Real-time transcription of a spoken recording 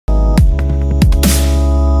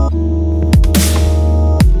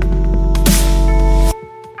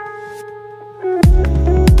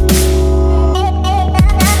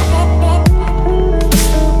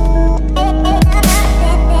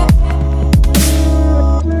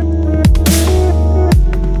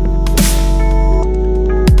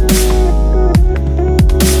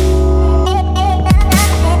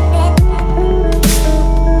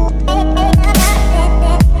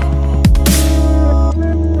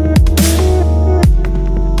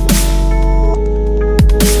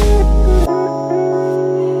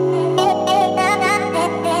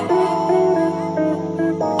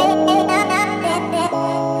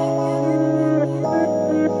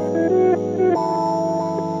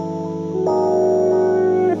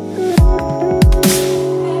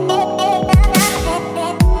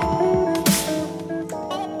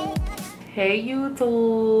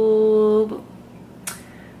YouTube.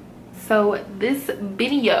 So this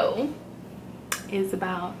video is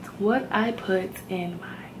about what I put in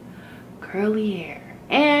my curly hair,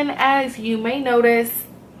 and as you may notice,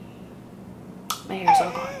 my hair is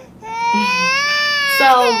all gone.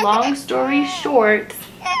 So long story short,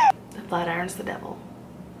 the flat iron's the devil.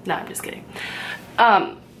 No, I'm just kidding.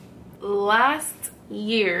 Last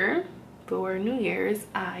year for New Year's,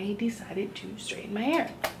 I decided to straighten my hair.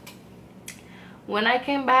 When I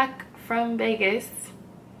came back from Vegas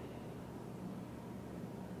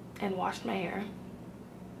and washed my hair,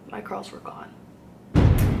 my curls were gone.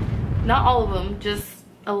 Not all of them, just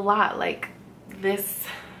a lot. Like this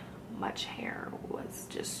much hair was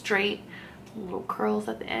just straight, little curls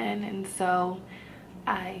at the end, and so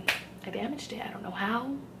I damaged it. I don't know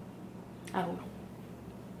how. I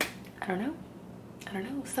don't know.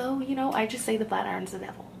 So, you know, I just say the flat iron's the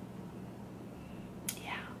devil.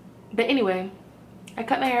 Yeah. But anyway, I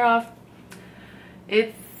cut my hair off.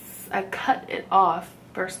 I cut it off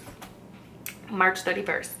first March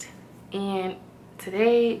 31st. And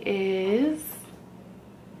today is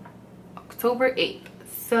October 8th.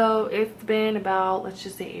 So it's been about, let's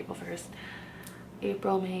just say April 1st.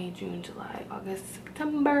 April, May, June, July, August,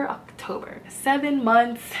 September, October. 7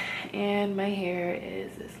 months and my hair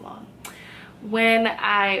is this long. When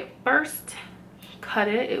I first cut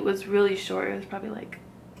it, it was really short. It was probably like,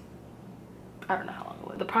 I don't know how long it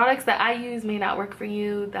was. The products that I use may not work for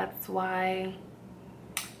you. That's why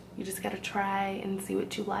you just gotta try and see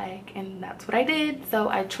what you like, and that's what I did. So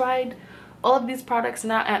I tried all of these products,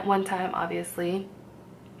 not at one time, obviously.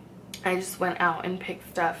 I just went out and picked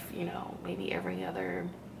stuff, you know, maybe every other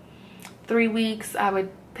 3 weeks I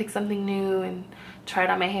would pick something new and try it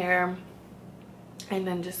on my hair and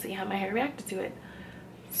then just see how my hair reacted to it.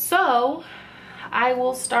 So I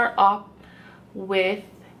will start off with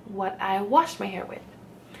what I washed my hair with.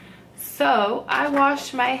 So I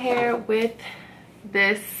washed my hair with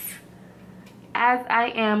this As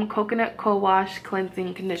I Am Coconut Co-Wash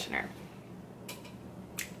Cleansing Conditioner.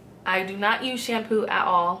 I do not use shampoo at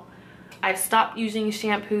all. I've stopped using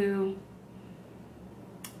shampoo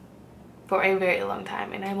for a very long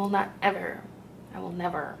time, and I will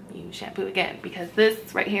never use shampoo again, because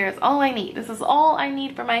this right here is all I need. This is all I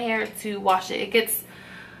need for my hair to wash it. It gets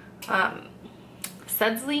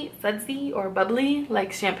sudsy or bubbly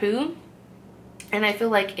like shampoo, and I feel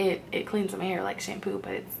like it cleans my hair like shampoo,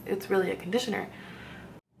 but it's really a conditioner.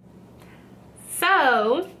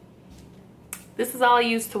 So this is all I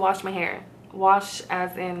use to wash my hair. Wash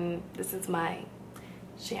as in, this is my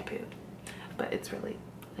shampoo, but it's really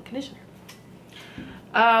a conditioner.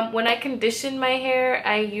 When I condition my hair,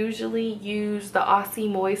 I usually use the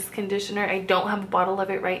Aussie Moist conditioner. I don't have a bottle of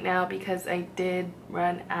it right now because I did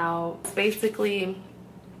run out. It's basically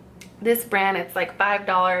this brand. It's like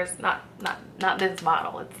 $5. Not this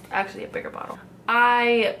bottle. It's actually a bigger bottle.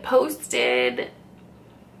 I posted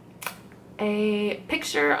a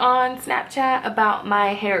picture on Snapchat about my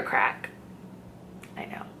hair crack. I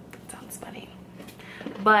know, that sounds funny,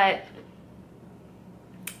 but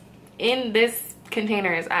in this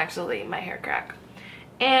container is actually my hair crack,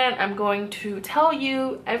 and I'm going to tell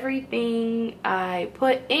you everything I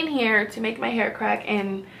put in here to make my hair crack.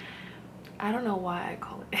 And I don't know why I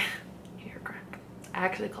call it hair crack. I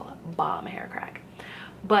actually call it bomb hair crack.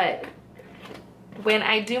 But when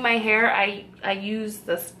I do my hair, I use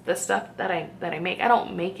the stuff that I make. I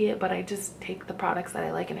don't make it, but I just take the products that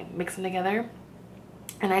I like and I mix them together,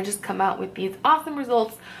 and I just come out with these awesome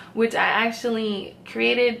results, which I actually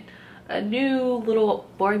created a new little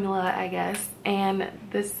formula, I guess, and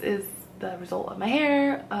this is the result of my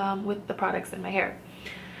hair with the products in my hair.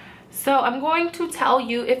 So I'm going to tell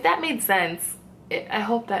you, if that made sense. I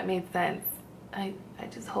hope that made sense. I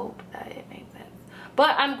just hope that it made sense.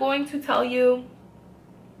 But I'm going to tell you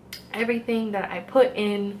everything that I put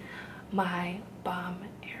in my bomb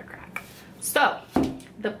hair crack. So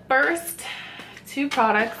the first 2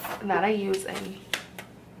 products that I use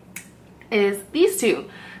is these 2.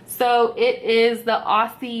 So it is the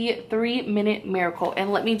Aussie 3-Minute Miracle,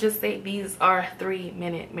 and let me just say, these are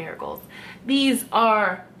 3-minute miracles. These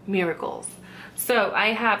are miracles. So I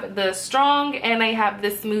have the strong and I have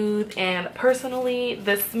the smooth, and personally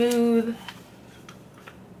the smooth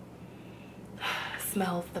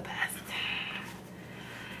smells the best.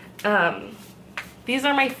 These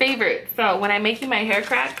are my favorite. So when I'm making my hair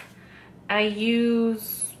crack, I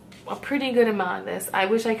use a pretty good amount of this. I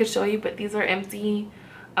wish I could show you, but these are empty.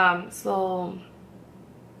 So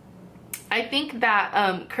I think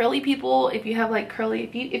that curly people, if you have like curly,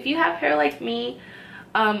 if you have hair like me,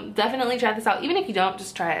 definitely try this out. Even if you don't,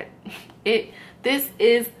 just try it. This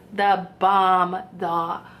is the bomb.com,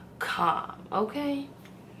 okay?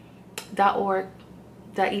 .org,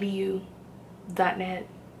 .edu, .net,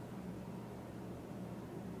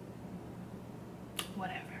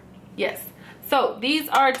 whatever. Yes. So these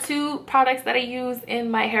are 2 products that I use in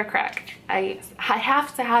my hair crack. I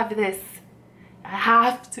have to have this. I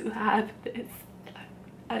have to have this.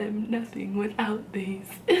 I am nothing without these.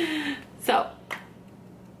 So,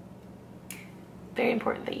 very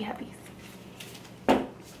important that you have these.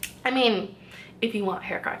 I mean, if you want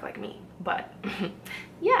hair crack like me, but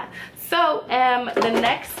yeah. So the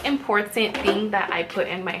next important thing that I put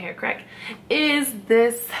in my hair crack is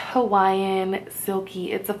this Hawaiian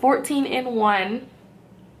Silky. It's a 14-in-1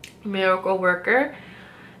 miracle worker.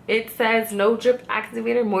 It says no drip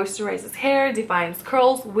activator, moisturizes hair, defines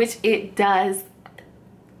curls, which it does.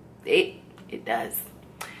 It does.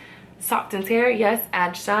 Softens hair, yes.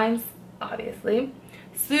 Adds shines, obviously.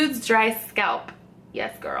 Soothes dry scalp,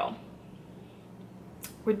 yes girl.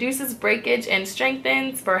 Reduces breakage and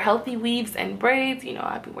strengthens for healthy weaves and braids. You know,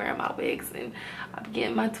 I be wearing my wigs and I be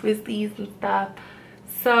getting my twisties and stuff.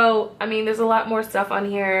 So I mean, there's a lot more stuff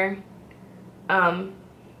on here.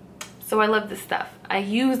 So I love this stuff. I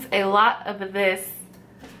use a lot of this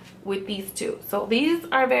with these 2. So these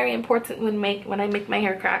are very important when I make my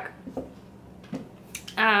hair crack.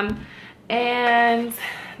 And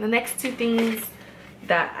the next 2 things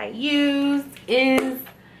that I use is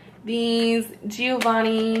these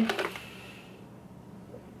Giovanni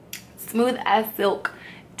Smooth as Silk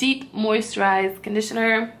Deep Moisturized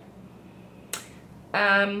Conditioner.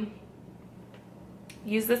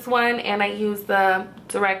 Use this one, and I use the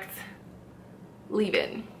Direct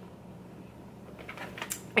Leave-In.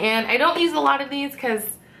 And I don't use a lot of these because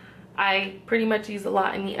I pretty much use a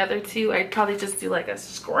lot in the other 2. I'd probably just do like a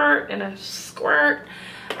squirt and a squirt.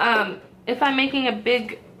 If I'm making a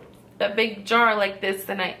big jar like this,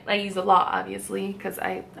 then I use a lot, obviously, because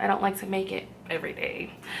I don't like to make it every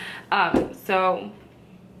day. So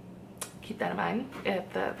keep that in mind.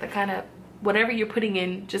 If the kind of whatever you're putting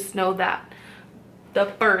in, just know that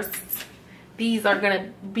these are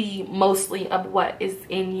gonna be mostly of what is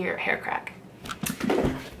in your hair crack.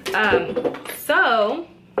 So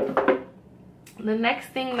the next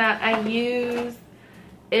thing that I use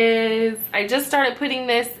is, I just started putting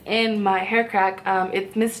this in my hair crack.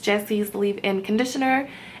 It's Miss Jessie's leave-in conditioner,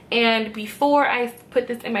 and before I put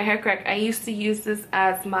this in my hair crack, I used to use this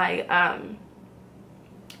as my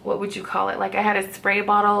what would you call it, like I had a spray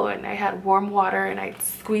bottle and I had warm water and I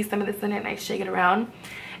squeeze some of this in it and I shake it around.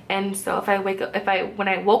 And so when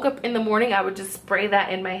I woke up in the morning, I would just spray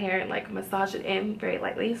that in my hair and like massage it in very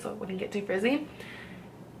lightly so it wouldn't get too frizzy,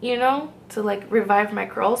 you know, to like revive my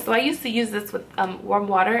curls. So I used to use this with warm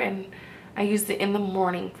water, and I used it in the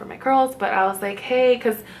morning for my curls. But I was like, hey,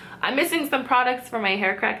 because I'm missing some products for my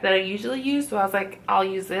hair crack that I usually use, so I was like, I'll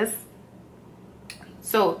use this.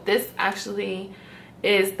 So this actually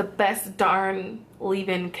is the best darn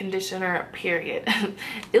leave-in conditioner, period.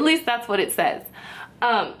 At least that's what it says.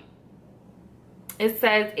 It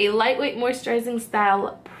says a lightweight moisturizing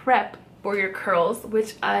style prep for your curls,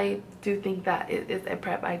 which I do think that it is a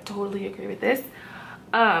prep. I totally agree with this.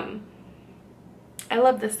 I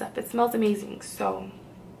love this stuff. It smells amazing. So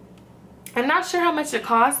I'm not sure how much it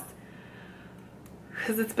costs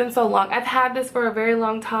because it's been so long. I've had this for a very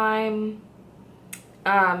long time.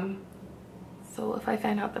 So if I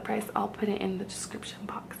find out the price, I'll put it in the description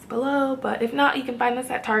box below. But if not, you can find this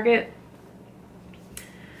at Target.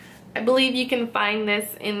 I believe you can find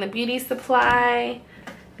this in the beauty supply.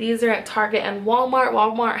 These are at Target and Walmart.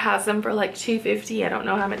 Walmart has them for like $2.50. I don't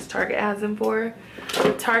know how much Target has them for.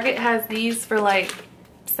 Target has these for like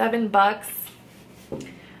 $7.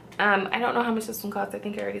 I don't know how much this one costs. I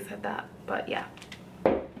think I already said that, but yeah.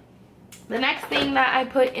 The next thing that I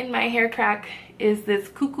put in my hair crack is this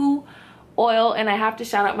cuckoo oil, and I have to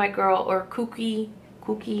shout out my girl, or cookie,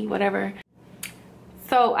 whatever.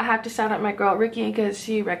 So I have to shout out my girl Ricky because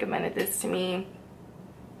she recommended this to me,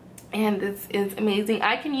 and this is amazing.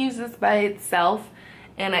 I can use this by itself,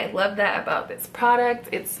 and I love that about this product.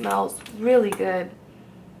 It smells really good.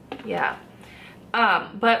 Yeah.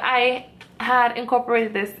 But I had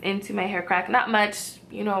incorporated this into my hair crack. Not much,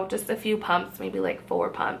 you know, just a few pumps, maybe like 4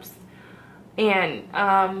 pumps. And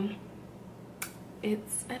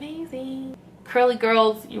it's amazing. Curly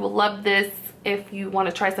girls, you will love this. If you want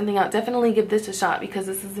to try something out, definitely give this a shot because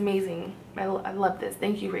this is amazing. I love this.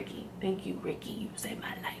 Thank you, Ricky. Thank you, Ricky. You saved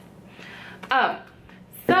my life.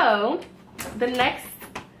 So the next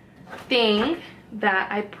thing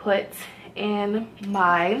that I put in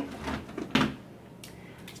my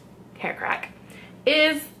hair crack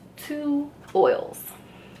is 2 oils.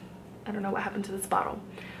 I don't know what happened to this bottle.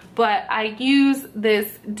 But I use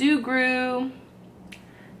this Dew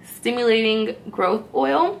Stimulating Growth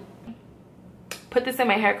Oil. Put this in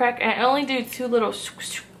my hair crack, and I only do 2 little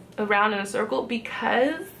around in a circle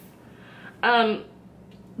because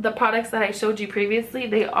the products that I showed you previously,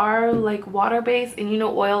 they are like water based, and you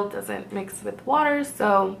know oil doesn't mix with water,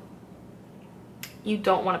 so you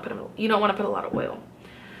don't want to put a lot of oil.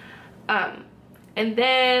 And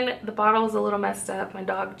then the bottle is a little messed up. My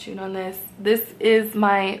dog chewed on this. This is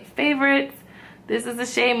my favorite. This is the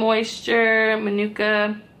Shea Moisture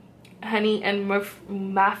Manuka Honey and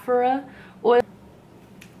Maphora oil.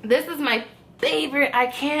 This is my favorite. I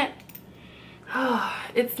can't. Oh,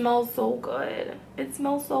 it smells so good. It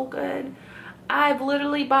smells so good. I've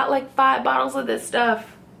literally bought like 5 bottles of this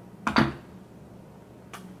stuff.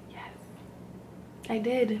 Yes, I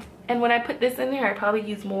did. And when I put this in there, I probably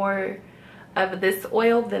use more of this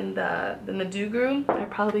oil than the Dew. I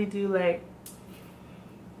probably do like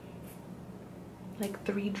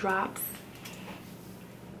 3 drops.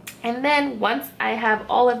 And then once I have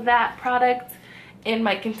all of that product in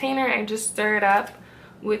my container, I just stir it up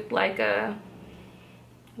with like a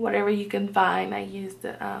whatever you can find. I used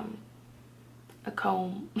a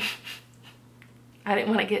comb. I don't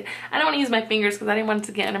want to use my fingers because I didn't want it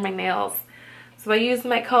to get under my nails. So I use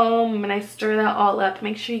my comb and I stir that all up.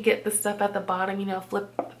 Make sure you get the stuff at the bottom, you know,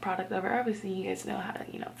 flip the product over. Obviously you guys know how to,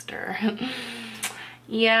 you know, stir.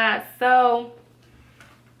 Yeah, so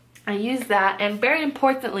I use that. And very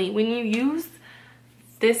importantly, when you use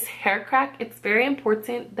this hair crack, it's very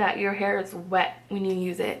important that your hair is wet when you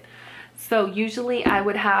use it. So usually I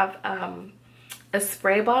would have a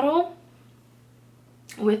spray bottle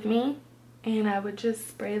with me, and I would just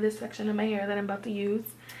spray this section of my hair that I'm about to use.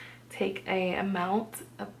 Take a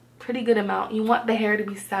pretty good amount. You want the hair to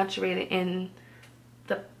be saturated in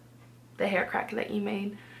the hair crack that you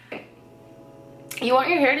made. You want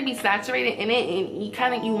your hair to be saturated in it, and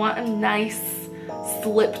you want a nice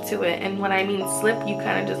slip to it. And when I mean slip, you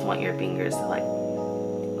kind of just want your fingers to like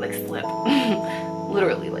slip.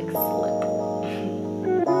 Literally like slip.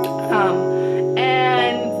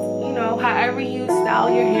 And you know, however you style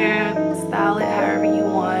your hair, style it however you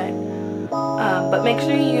want. But make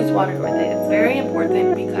sure you use water with it. It's very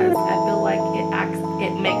important because I feel like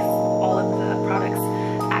it makes all of the products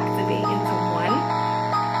activate into one,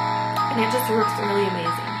 and it just works really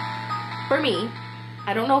amazing for me.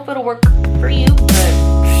 I don't know if it'll work for you, but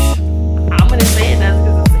I'm gonna say it does